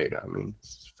paid. I mean,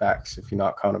 it's facts. If you're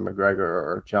not Conor McGregor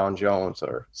or John Jones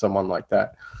or someone like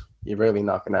that, you're really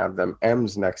not going to have them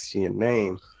M's next to your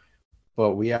name.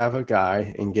 But we have a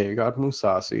guy in Gegard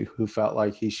Mousasi who felt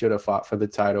like he should have fought for the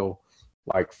title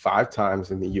like 5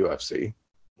 times in the UFC.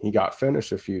 He got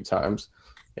finished a few times,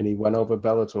 and he went over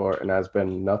Bellator and has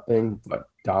been nothing but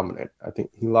dominant. I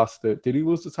think he lost it. Did he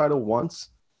lose the title once?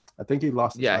 I think he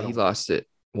lost the title. He lost it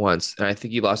once, and I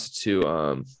think he lost it to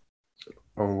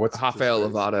Rafael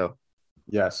Lovato.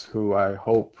 Yes, who I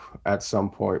hope at some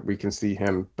point we can see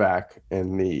him back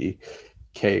in the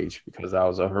cage, because that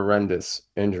was a horrendous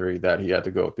injury that he had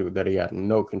to go through that he had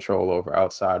no control over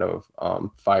outside of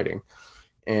fighting.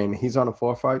 And he's on a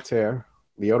 4-fight tear.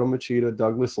 Lyoto Machida,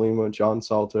 Douglas Lima, John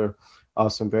Salter,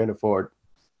 Austin Vanderford.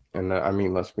 And I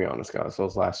mean, let's be honest, guys,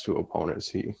 those last 2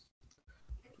 opponents, I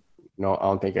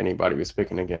don't think anybody was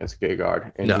picking against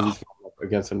Gegard. And he's up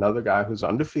against another guy who's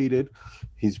undefeated.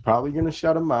 He's probably going to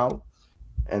shut him out.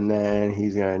 And then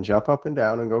he's going to jump up and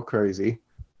down and go crazy.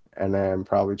 And then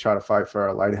probably try to fight for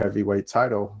a light heavyweight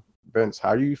title. Vince,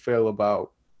 how do you feel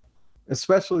about,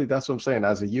 especially, that's what I'm saying,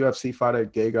 as a UFC fighter,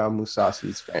 Gegard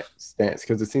Mousasi's stance?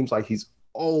 Because it seems like he's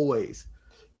always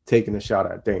taking a shot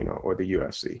at Dana or the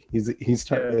UFC.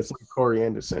 It's like Corey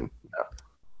Anderson.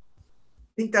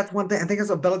 I think that's one thing. I think that's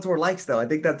what Bellator likes, though. I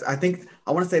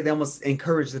want to say they almost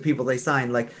encourage the people they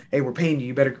sign, like, hey, we're paying you.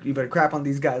 You better crap on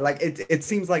these guys. Like it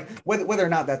seems like whether or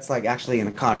not that's like actually in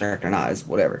a contract or not is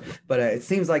whatever. But it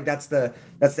seems like that's the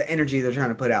energy they're trying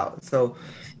to put out. So,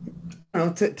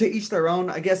 to each their own.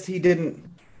 I guess he didn't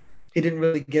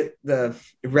really get the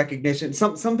recognition.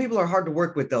 Some people are hard to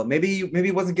work with, though. Maybe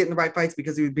he wasn't getting the right fights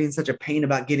because he was being such a pain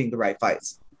about getting the right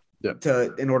fights. Yeah.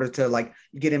 In order to like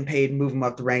get him paid, move him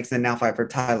up the ranks, and now fight for a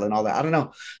title and all that. I don't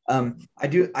know.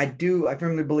 I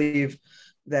firmly believe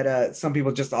that some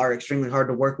people just are extremely hard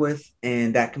to work with,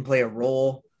 and that can play a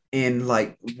role in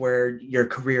like where your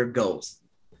career goes.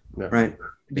 Yeah. Right.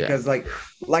 Because like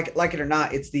it or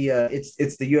not, it's the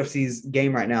UFC's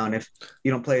game right now. And if you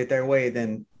don't play it their way,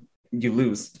 then you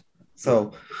lose.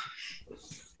 So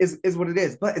is what it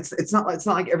is. But it's not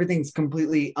like everything's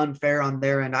completely unfair on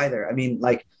their end either. I mean,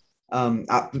 like,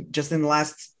 just in the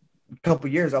last couple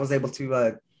of years, I was able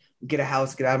to get a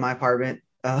house, get out of my apartment.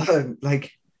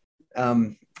 Like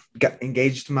got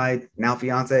engaged to my now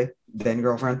fiance, then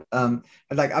girlfriend.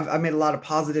 Like I've made a lot of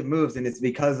positive moves, and it's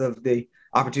because of the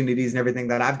opportunities and everything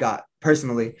that I've got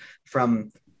personally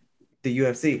from the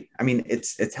UFC. I mean,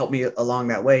 it's helped me along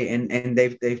that way, and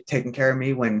they've taken care of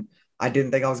me when I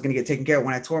didn't think I was going to get taken care of.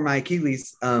 When I tore my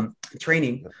Achilles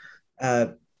training,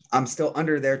 I'm still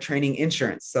under their training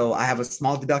insurance, so I have a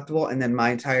small deductible, and then my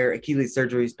entire Achilles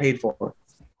surgery is paid for.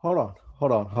 Hold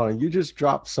on. You just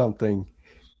dropped something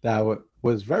that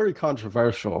was very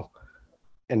controversial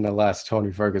in the last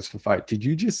Tony Ferguson fight. Did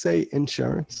you just say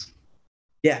insurance?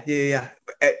 Yeah.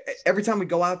 Every time we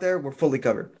go out there, we're fully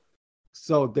covered.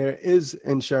 So there is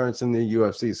insurance in the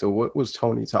UFC. So what was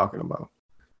Tony talking about?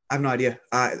 I have no idea.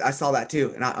 I saw that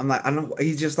too, and I'm like, I don't know.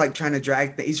 He's just like trying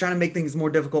to he's trying to make things more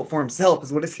difficult for himself,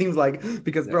 is what it seems like.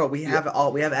 Because bro, we have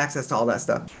access to all that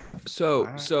stuff.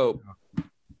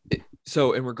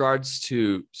 So in regards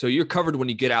to, so you're covered when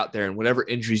you get out there, and whatever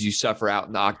injuries you suffer out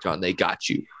in the octagon, they got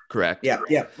you, correct? Yeah.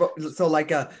 So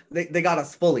like they got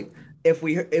us fully. If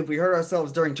we hurt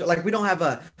ourselves during, like, we don't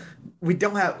have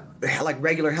like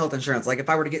regular health insurance. Like if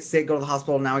I were to get sick, go to the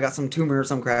hospital, now I got some tumor or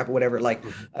some crap or whatever, like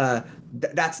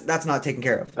that's not taken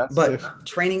care of. But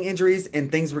training injuries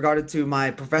and things regarded to my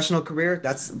professional career,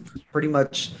 that's pretty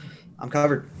much, I'm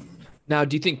covered. Now,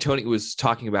 do you think Tony was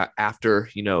talking about after,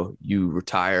 you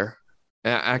retire?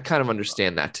 I kind of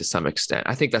understand that to some extent.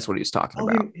 I think that's what he was talking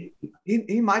about.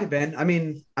 He might have been. I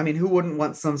mean, who wouldn't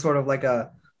want some sort of like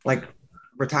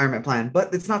retirement plan?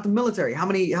 But it's not the military. How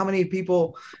many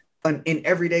people in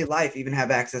everyday life even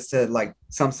have access to like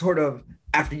some sort of,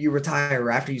 after you retire or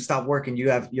after you stop working,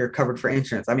 you're covered for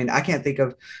insurance? I mean, I can't think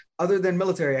of, other than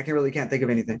military, I really can't think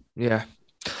of anything. Yeah.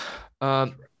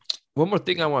 One more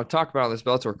thing I want to talk about on this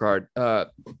Bellator card,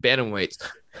 bantamweights.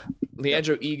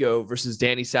 Leandro Ego versus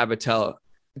Danny Sabatello.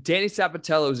 Danny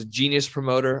Sabatello is a genius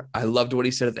promoter. I loved what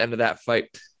he said at the end of that fight.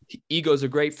 Ego's a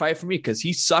great fight for me because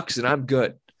he sucks and I'm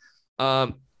good.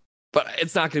 But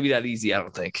it's not going to be that easy, I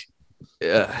don't think.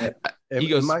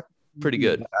 Ego's pretty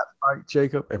good. That fight,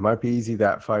 Jacob, it might be easy,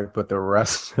 that fight, but the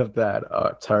rest of that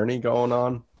tourney going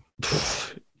on.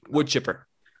 Wood chipper.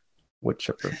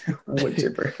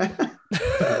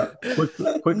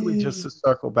 Quickly, just to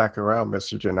circle back around,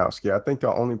 Mr. Janowski, I think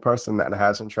the only person that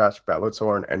hasn't trashed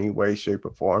Bellator in any way, shape,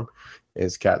 or form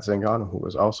is Kat Zingano, who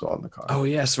was also on the card. Oh,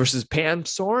 yes, versus Pam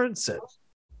Sorensen.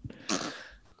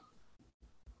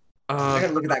 I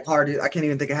gotta look at that card, dude. I can't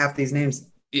even think of half these names.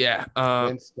 Yeah.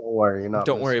 Vince, don't worry.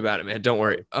 Don't worry about it, man. Don't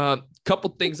worry. Couple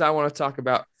things I want to talk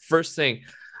about. First thing,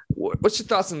 what's your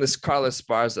thoughts on this Carla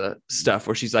Esparza stuff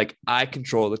where she's like, I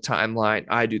control the timeline.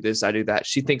 I do this, I do that.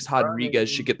 She thinks Rodriguez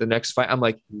should get the next fight. I'm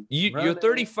like, you're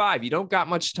 35. You don't got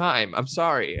much time. I'm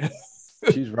sorry.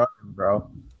 She's running, bro.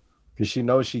 Because she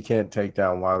knows she can't take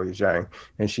down Weili Zhang.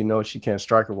 And she knows she can't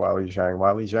strike a Weili Zhang.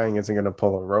 Weili Zhang isn't going to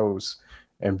pull a Rose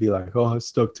and be like, oh, I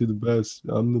stuck to the best.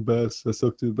 I'm the best. I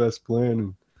stuck to the best plan.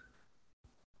 And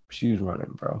she's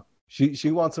running, bro.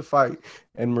 She wants a fight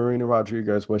in Marina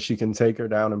Rodriguez where she can take her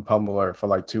down and pummel her for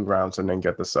like 2 rounds and then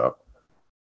get the sub.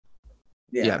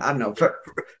 Yeah, I don't know.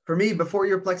 For me, before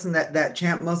you're flexing that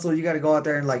champ muscle, you got to go out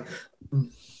there and, like,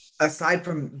 aside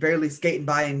from barely skating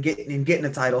by and getting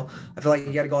a title, I feel like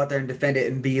you got to go out there and defend it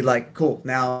and be like, cool,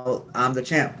 now I'm the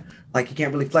champ. Like, you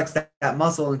can't really flex that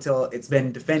muscle until it's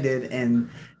been defended, and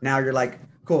now you're like,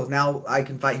 cool, now I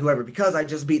can fight whoever because I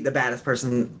just beat the baddest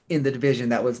person in the division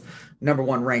that was number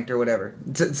 1 ranked or whatever.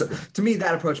 To me,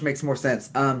 that approach makes more sense.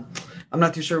 I'm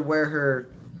not too sure where her,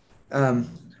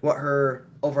 what her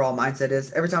overall mindset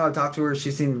is. Every time I've talked to her,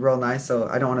 she seemed real nice, so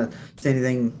I don't want to say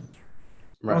anything.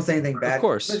 Right. I don't say anything bad. Of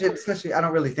course. Especially, I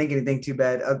don't really think anything too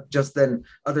bad. Just then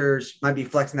others might be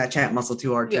flexing that champ muscle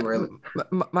too hard too early.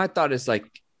 My thought is like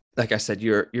I said,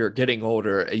 you're getting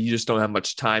older. And you just don't have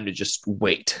much time to just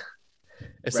wait.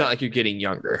 It's not like you're getting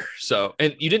younger. So,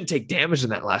 and you didn't take damage in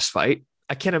that last fight.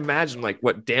 I can't imagine like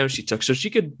what damage she took. So she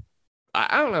could,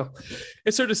 I don't know.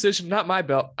 It's her decision, not my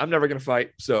belt. I'm never going to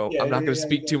fight. So I'm not going to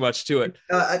speak too much to it.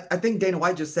 I think Dana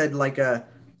White just said like,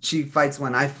 she fights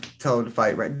when I tell her to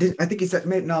fight, right? I think he said,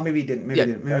 maybe he didn't. Maybe he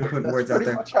didn't. Maybe putting words out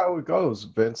there. That's how it goes,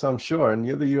 Vince, I'm sure. And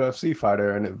you're the UFC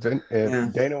fighter. And if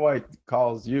Dana White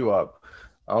calls you up,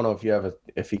 I don't know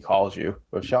if he calls you,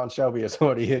 but Sean Shelby has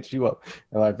already hit you up.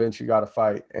 And like, Vince, you got to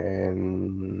fight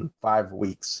in 5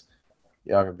 weeks.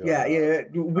 Y'all gonna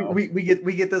be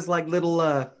We get this like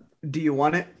little, do you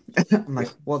want it? I'm like,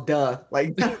 well, duh.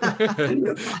 Like, you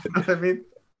know what I mean?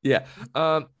 Yeah.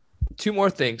 2 more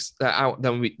things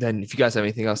then if you guys have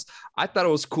anything else, I thought it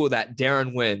was cool that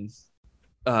Darren Wynn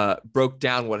broke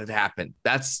down what had happened.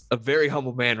 That's a very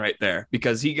humble man right there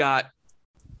because he got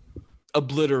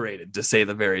obliterated, to say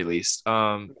the very least.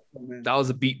 That was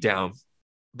a beatdown.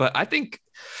 But I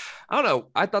don't know.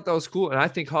 I thought that was cool. And I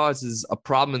think Hawes is a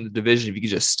problem in the division if you could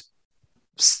just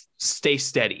stay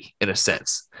steady in a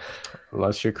sense.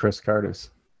 Unless you're Chris Curtis.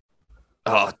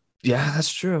 Oh, yeah,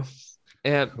 that's true.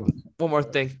 And one more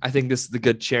thing. I think this is the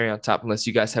good cherry on top, unless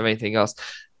you guys have anything else.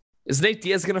 Is Nate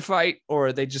Diaz going to fight, or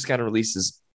are they just going to release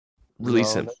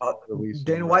him?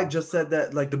 Dana White just said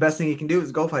that like the best thing he can do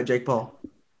is go fight Jake Paul.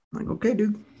 I'm like, okay,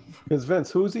 dude. Because Vince,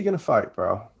 who's he going to fight,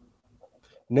 bro?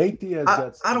 Nate Diaz.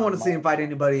 I don't want to see him fight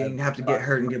anybody and have to get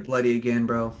hurt and get bloody again,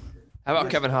 bro. How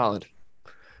about Kevin Holland?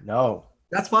 No.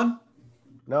 That's fun.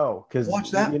 No, because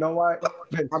Watch that. You know why?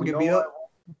 Vince, Probably you get know beat why up. it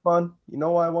won't be fun? You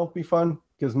know why it won't be fun?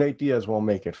 Because Nate Diaz won't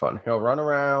make it fun. He'll run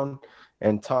around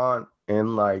and taunt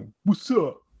and like, what's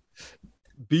up?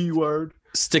 B word.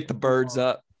 Stick the birds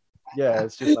up. Yeah,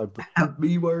 it's just like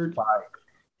B word.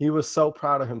 he was so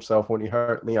proud of himself when he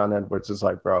hurt Leon Edwards. It's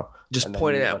like, bro. Just and then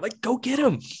pointed he out, let- like, go get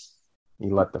him. He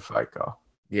let the fight go.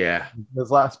 Yeah. His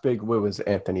last big win was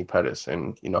Anthony Pettis.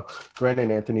 And,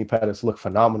 granted, Anthony Pettis looked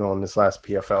phenomenal in this last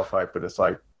PFL fight, but it's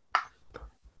like,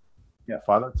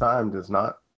 Father Time does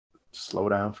not slow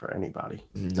down for anybody.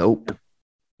 Nope.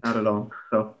 Not at all.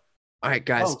 So All right,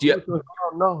 guys.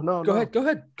 No. Go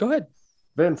ahead.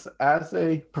 Vince, as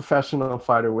a professional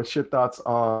fighter, what's your thoughts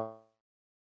on?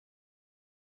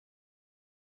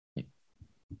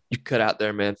 You cut out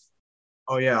there, man.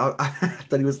 oh yeah, I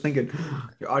thought he was thinking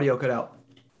your audio cut out.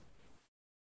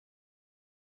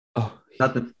 Oh,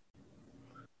 Nothing.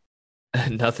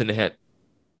 nothing to hit.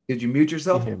 Did you mute You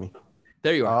yourself? hear me?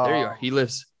 There you are. He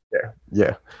lives.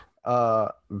 Yeah.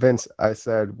 Vince, I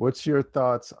said, what's your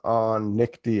thoughts on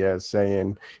Nick Diaz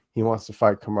saying he wants to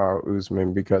fight Kamaru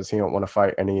Usman because he don't want to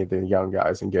fight any of the young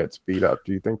guys and gets beat up?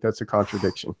 Do you think that's a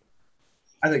contradiction?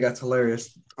 I think that's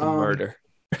hilarious. The murder.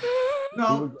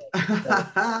 No,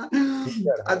 I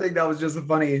think that was just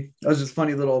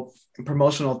funny little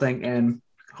promotional thing, and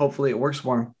hopefully it works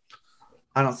for him.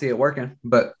 I don't see it working,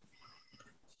 but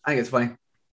I think it's funny.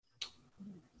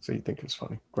 So you think it's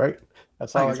funny? Great.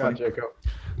 That's I all I think got, it's funny. Jacob.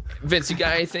 Vince, you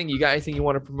got anything? You got anything you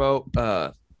want to promote?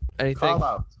 Anything? Call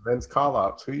outs. Vince, call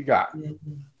outs. Who you got?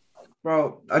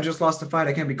 Bro, I just lost a fight.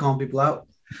 I can't be calling people out.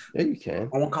 Yeah, you can.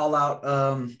 I won't call out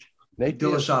Nate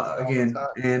Diaz Dillashaw again,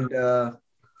 and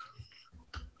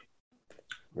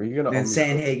Are you gonna? and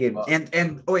Sandhagen,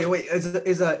 and oh wait, is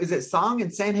it Song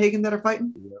and Sandhagen that are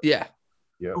fighting? Yeah,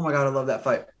 Oh my god, I love that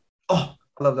fight. Oh,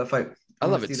 I love that fight. I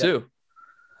love it too.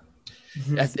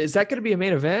 Is that going to be a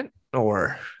main event?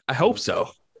 Or I hope so.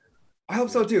 I hope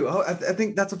so too. I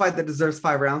think that's a fight that deserves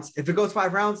 5 rounds. If it goes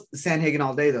 5 rounds, Sandhagen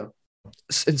all day though.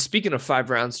 And speaking of 5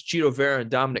 rounds, Cheeto Vera and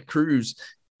Dominic Cruz,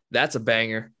 that's a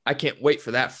banger. I can't wait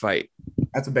for that fight.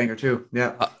 That's a banger too.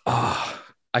 Yeah,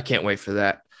 I can't wait for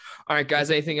that. All right,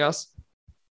 guys, anything else?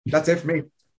 that's it for me.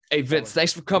 Hey, Vince,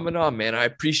 thanks for coming on, man. I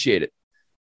appreciate it.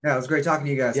 Yeah, it was great talking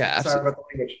to you guys. Yeah, Sorry about the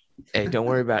language. Hey, don't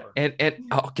worry about it. And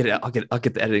I'll get it. I'll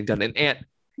get the editing done. And Ant,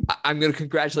 I'm going to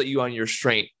congratulate you on your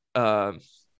restraint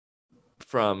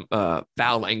from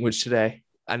foul language today.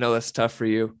 I know that's tough for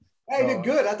you. Hey, did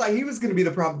good. I thought he was going to be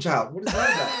the problem child. What is that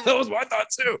about? That was my thought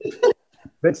too.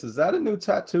 Vince, is that a new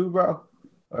tattoo, bro?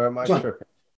 Or am I Which one? tripping?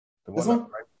 The This one one?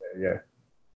 right there, yeah.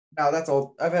 No, that's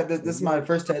old. I've had this. This is my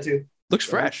first tattoo. Looks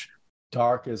fresh.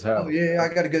 Dark as hell. Oh yeah,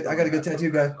 I got a good tattoo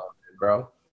guy. Bro.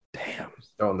 Damn.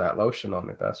 Throwing that lotion on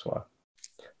it, that's why.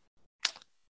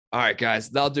 All right, guys,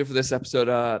 that'll do for this episode.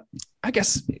 I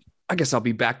guess I'll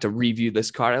be back to review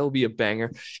this card. It'll be a banger,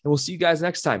 and we'll see you guys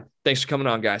next time. Thanks for coming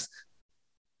on, guys.